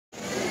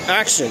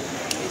Action.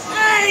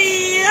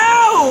 Hey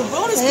yo!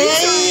 Bonus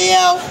pizza. Hey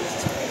yo!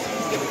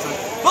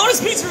 Bonus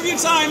pizza review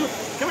time.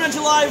 Coming at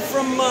you live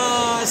from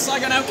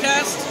Saigon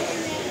Outcast.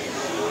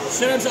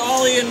 Shout out to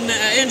Ollie and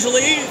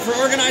Angelie for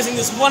organizing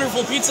this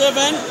wonderful pizza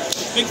event.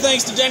 Big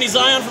thanks to Danny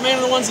Zion for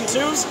manning the ones and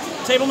twos.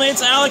 Table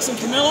mates Alex and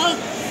Camilla.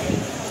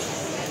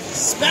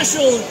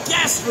 Special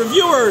guest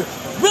reviewer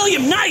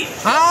William Knight.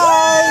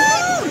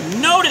 Hi!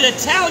 Noted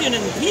Italian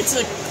and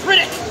pizza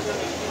critic.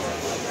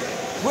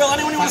 Will,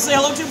 anyone you want to say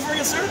hello to before we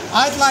get started?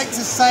 I'd like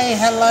to say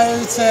hello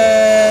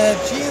to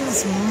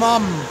Jean's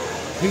mum,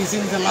 who's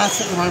in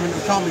Dallas at the moment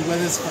and can't be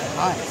with us, but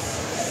hi.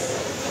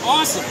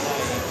 Awesome.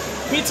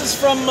 Pizza's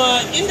from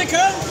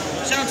Indika.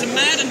 Shout out to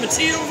Matt and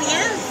Mattia over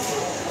there.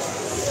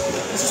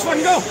 Let's just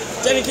fucking go.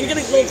 Danny, can you get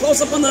a little close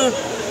up on the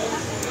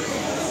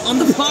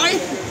pie?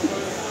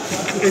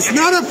 It's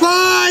not a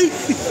pie!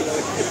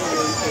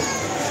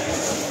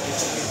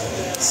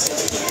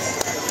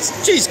 It's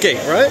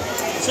cheesecake, right?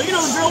 So you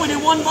know the drill, we do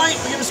one bite,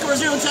 we give a score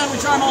 0 to 10, we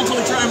try them all until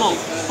we try them all.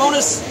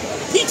 Bonus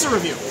pizza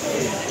review.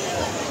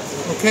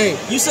 Okay.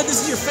 You said this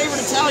is your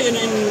favorite Italian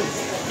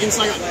in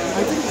Saigon.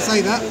 I didn't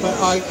say that,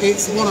 but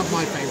it's one of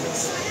my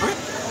favourites. Alright.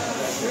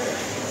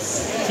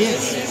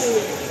 Cheers.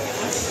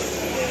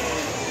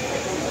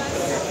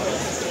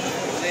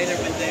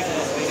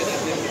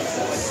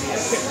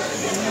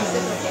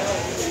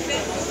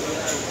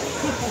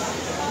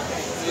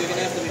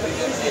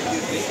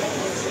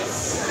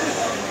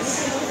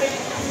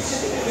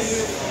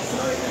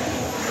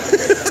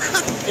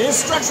 It is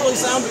structurally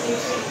sound.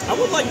 I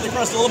would like the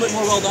crust a little bit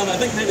more well done. I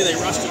think maybe they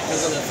rushed it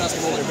because of the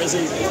festival. They're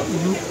busy.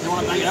 They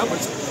want to bang it out, but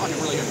it's fucking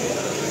really good.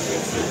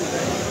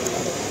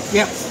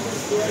 Yep.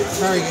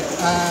 Very good.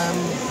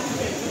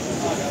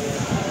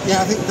 Yeah,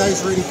 I think the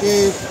dough's really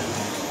good.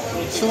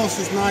 Sauce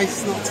is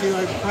nice, not too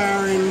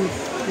overpowering.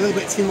 A little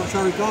bit too much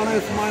oregano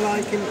for my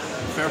liking.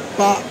 Fair.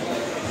 But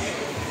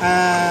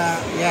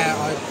yeah,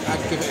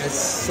 I'd give it a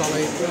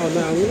solid. Oh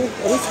no,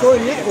 are we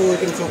scoring yet, or are we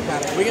going to talk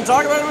about it? We can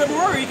talk about it a bit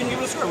more, or you can give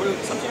it a score.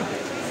 It's up to you.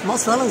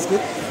 Mozzarella's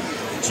good.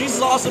 Cheese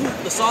is awesome.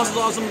 The sauce is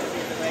awesome.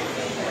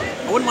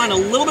 I wouldn't mind a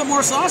little bit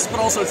more sauce, but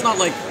also it's not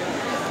like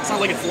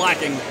it's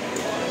lacking.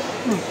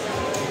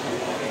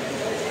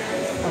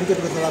 I'm good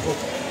with the level.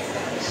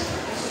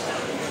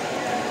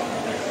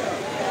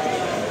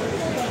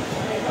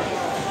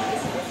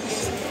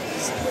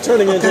 It's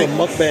turning into a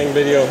mukbang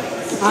video.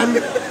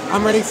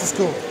 I'm ready to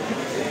score.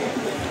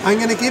 I'm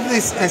going to give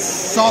this a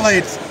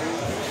solid.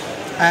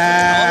 A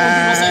lot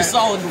of people say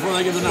solid before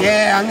they give the number.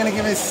 Yeah, I'm going to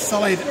give it a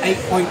solid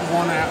 8.1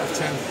 out of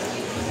 10.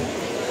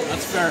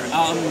 That's fair.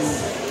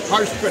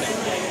 Harsh critic.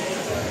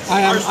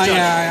 I am.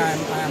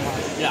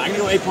 Yeah, I'm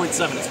going to go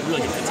 8.7. It's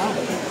really good.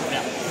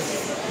 Yeah.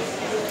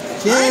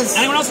 Cheers.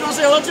 Anyone else you want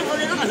to say hello to before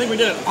we get on? I think we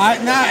did.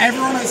 No,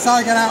 everyone at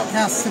Saigon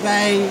Outcast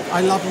today,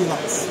 I love you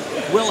lots.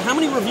 Will, how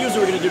many reviews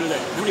are we going to do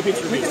today? How many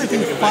pizza reviews? We're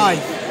going to do 5.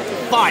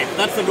 5.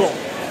 That's the goal.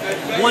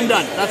 1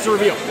 done. That's the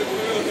review.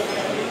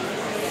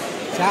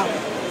 Ciao.